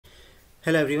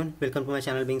Hello everyone, welcome to my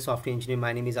channel Being Software Engineer.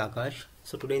 My name is Akash.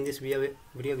 So today in this video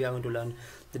we are going to learn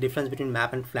the difference between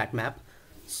map and flat map.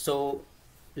 So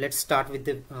let's start with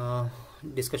the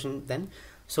discussion then.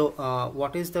 So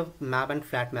what is the map and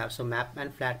flat map? So map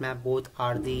and flat map both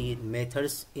are the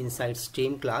methods inside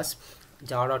stream class,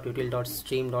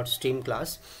 jar.util.stream.stream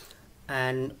class,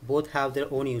 and both have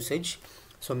their own usage.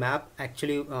 So map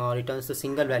actually returns the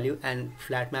single value and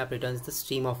flat map returns the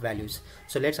stream of values.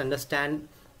 So let's understand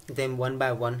them one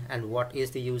by one and what is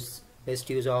the best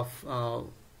use of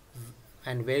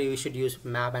and where you should use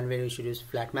map and where you should use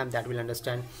flat map. That we'll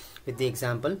understand with the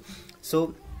example.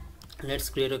 So let's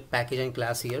create a package and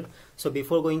class here. So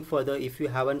before going further, if you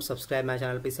haven't subscribed my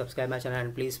channel, please subscribe my channel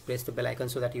and please press the bell icon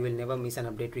so that you will never miss an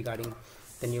update regarding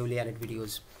the newly added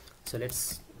videos. So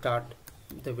let's start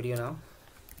the video now.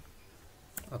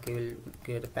 Okay, we'll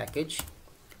create a package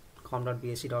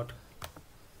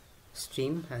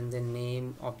com.bsc.stream and the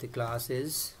name of the class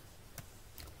is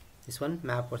this one,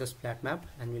 map versus flat map,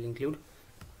 and we'll include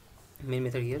main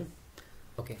method here.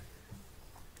 Okay,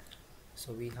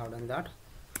 so we have done that.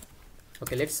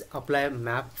 Okay, let's apply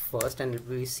map first and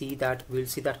we'll see that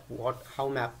how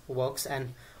map works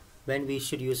and when we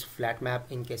should use flat map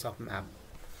in case of map.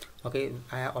 Okay,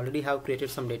 I already have created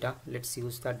some data. Let's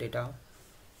use that data.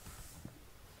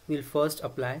 We'll first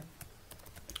apply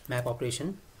map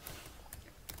operation.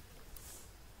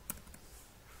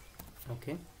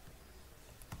 Okay,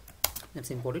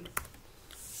 let's import it.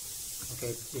 Okay,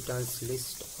 it returns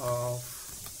list of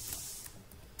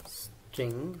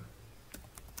string.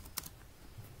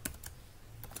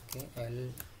 Okay,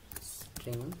 L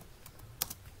string.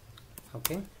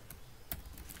 Okay,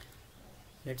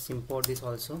 let's import this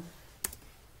also.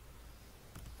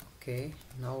 Okay,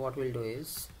 now what we'll do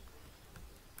is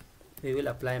we will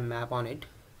apply map on it.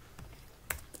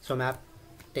 So map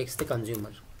takes the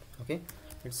consumer. Okay,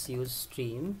 let's use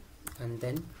stream and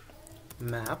then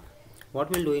map. What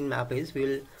we'll do in map is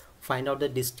we'll find out the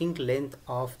distinct length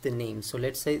of the name. So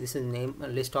let's say this is a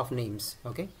list of names.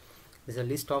 Okay, there's a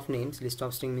list of names. List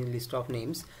of string means list of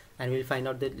names, and we'll find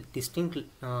out the distinct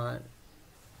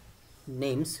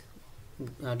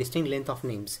distinct length of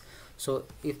names. So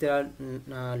if there are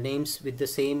names with the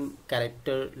same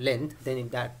character length, then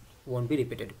that won't be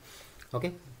repeated.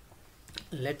 Okay,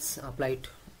 let's apply it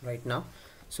right now.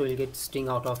 So we'll get string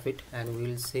out of it and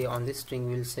we'll say on this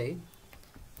string we'll say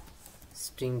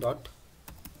string dot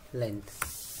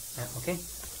length. Okay,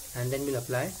 and then we'll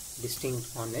apply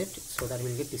distinct on it so that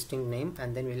we'll get distinct name,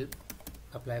 and then we'll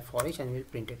apply for each and we'll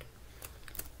print it.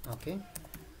 Okay,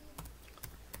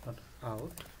 dot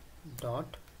out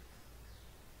dot,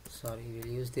 sorry,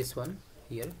 we'll use this one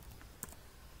here,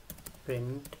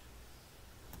 print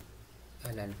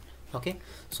ln. Okay,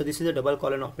 so this is a double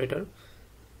colon operator.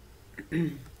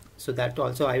 So that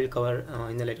also I will cover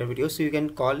in the later video. So you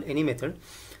can call any method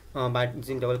by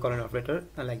using double colon operator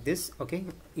like this. Okay,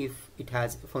 if it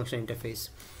has a function interface.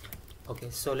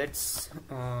 Okay, so let's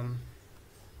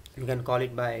you can call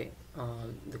it by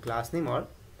the class name or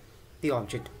the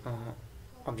object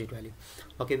value.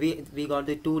 Okay, we got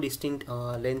the two distinct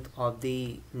length of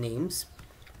the names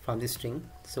from this string.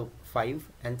 So 5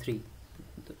 and 3.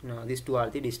 These two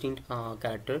are the distinct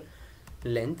character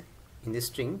length in this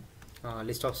string,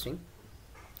 list of string.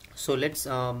 So let's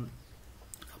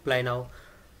apply now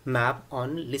map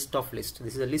on list of list.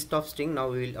 This is a list of string. Now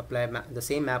we will apply the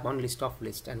same map on list of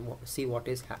list and see what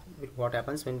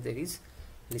happens when there is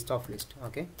list of list.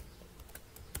 Okay,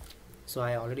 so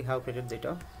I already have created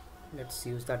data. Let's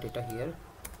use that data here.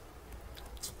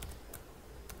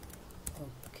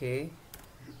 Okay.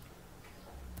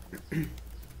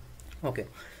 Okay,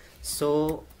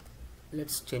 so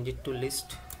let's change it to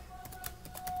list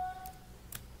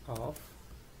of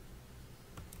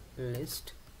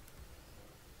list.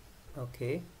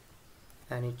 Okay,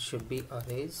 and it should be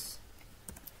arrays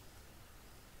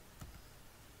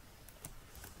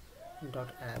dot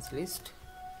as list.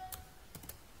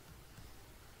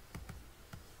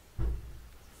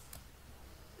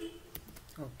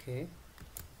 Okay,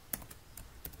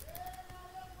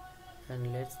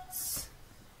 and let's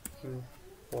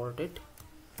import it.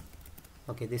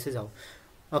 Okay, this is how.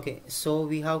 Okay, so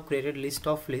we have created list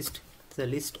of list, the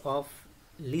list of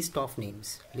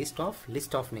names, list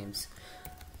of names.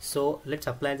 So let's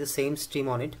apply the same stream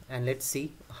on it and let's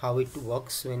see how it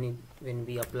works when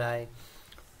we apply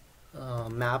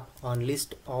map on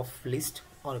list of list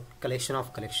or collection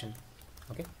of collection.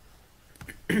 Okay.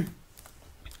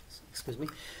 Excuse me.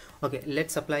 Okay,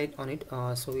 let's apply it on it.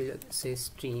 So we'll say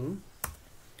stream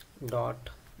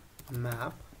dot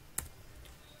map.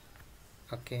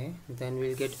 Okay, then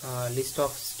we'll get a list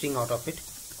of string out of it.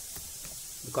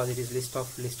 because it is list of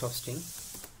string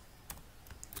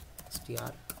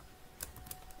str,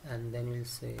 and then we'll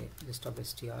say list of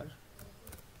str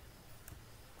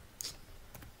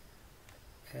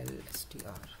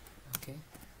lstr. Okay,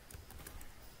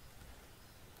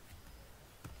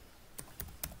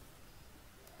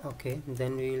 okay,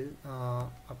 then we'll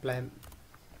apply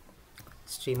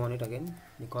stream on it again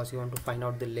because we want to find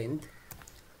out the length.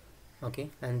 Okay,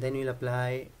 and then we'll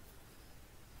apply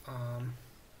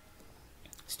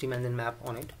stream and then map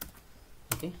on it.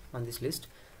 Okay, on this list,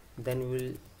 then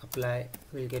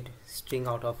we'll get string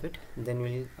out of it, then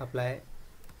we'll apply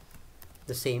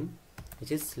the same,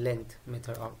 which is length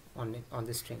method on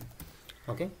the string.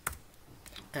 Okay,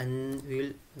 and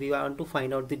we want to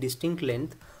find out the distinct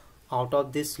length out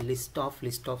of this list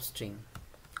of string.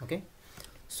 Okay,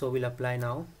 so we'll apply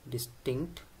now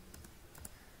distinct.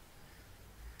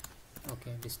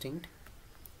 Okay, distinct,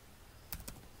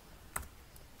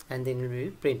 and then we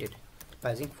will print it by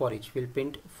using for each. We'll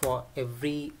print for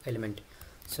every element,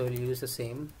 so we'll use the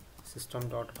same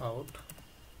system.out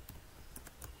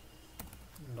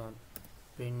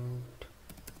print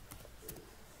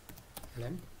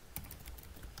ln.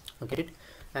 Okay,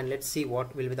 and let's see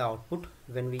what will be the output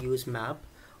when we use map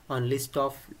on list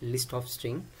of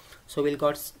string. So we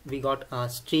got a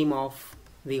stream of,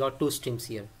 we got two streams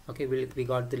here. Okay, we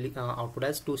got the output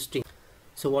as two streams.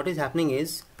 So what is happening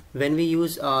is, when we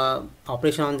use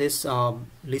operation on this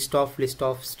list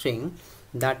of string,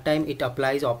 that time it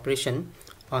applies operation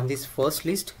on this first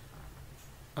list.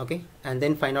 Okay, and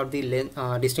then find out the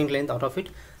length, distinct length out of it,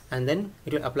 and then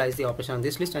it will applies the operation on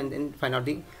this list and then find out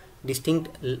the distinct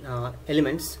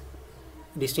elements,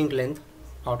 distinct length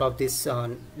out of this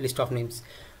list of names.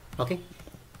 Okay,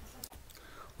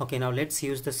 okay, now let's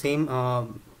use the same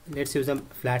let's use a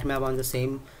flat map on the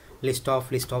same list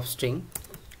of string.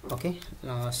 Okay,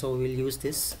 so we'll use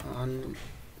this on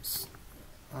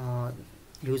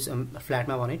use a flat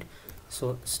map on it.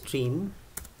 So stream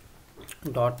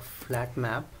dot flat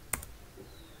map,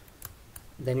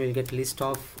 then we'll get list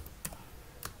of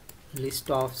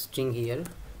string here.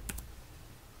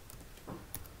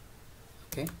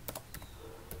 Okay,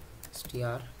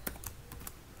 str,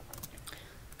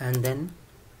 and then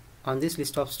on this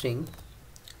list of string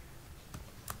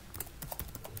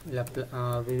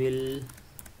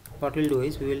what we'll do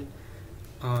is we will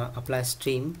apply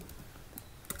stream.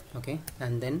 Okay,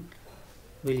 and then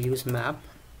we'll use map,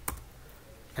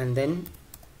 and then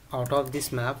out of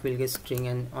this map we'll get string,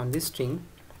 and on this string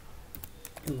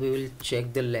we will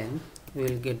check the length. We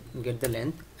will get the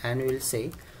length, and we will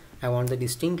say I want the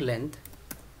distinct length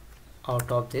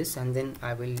out of this, and then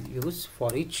I will use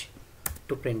for each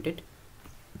to print it.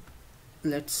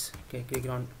 Let's click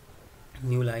on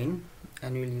new line,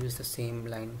 and we'll use the same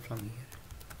line from here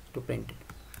to print it.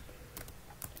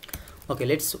 Okay,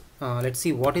 let's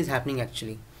see what is happening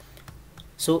actually.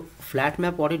 So flat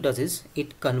map, what it does is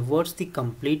it converts the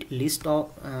complete list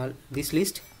of this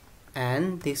list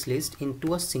and this list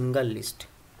into a single list.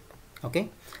 Okay,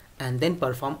 and then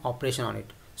perform operation on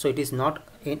it. So it is not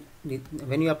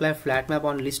when you apply flat map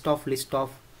on list of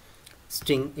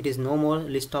string, it is no more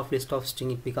list of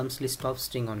string, it becomes list of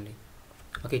string only.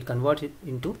 Okay, it converts it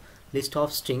into list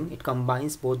of string, it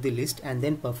combines both the list and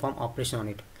then perform operation on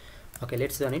it. Okay,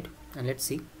 let's run it and let's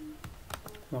see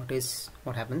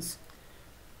what happens.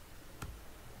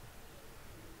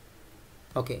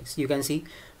 Okay, so you can see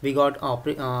we got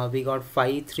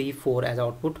 5 3 4 as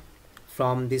output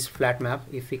from this flat map.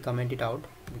 If we comment it out,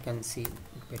 we can see it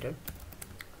better.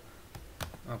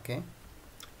 Okay,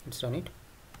 let's run it.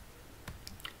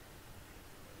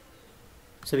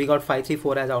 So we got 5 3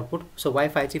 4 as output. So why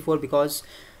 5 3 4? Because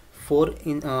 4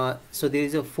 in so there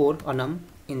is a 4 a num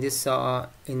in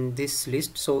this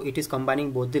list, so it is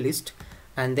combining both the list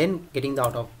and then getting the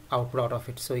output out of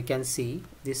it. So you can see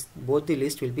this, both the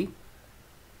list will be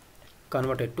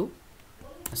converted to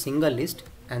a single list,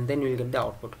 and then we will get the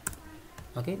output.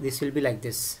 Okay, this will be like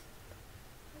this.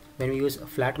 When we use a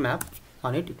flat map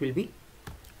on it, it will be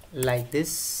like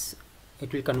this.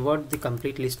 It will convert the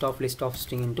complete list of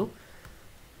string into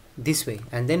this way,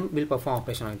 and then we'll perform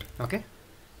operation on it. Okay,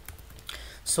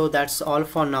 so that's all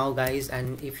for now, guys,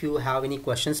 and if you have any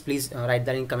questions, please write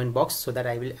that in comment box so that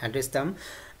I will address them.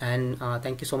 And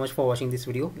thank you so much for watching this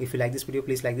video. If you like this video,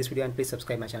 please like this video and please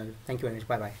subscribe my channel. Thank you very much.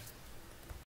 Bye bye.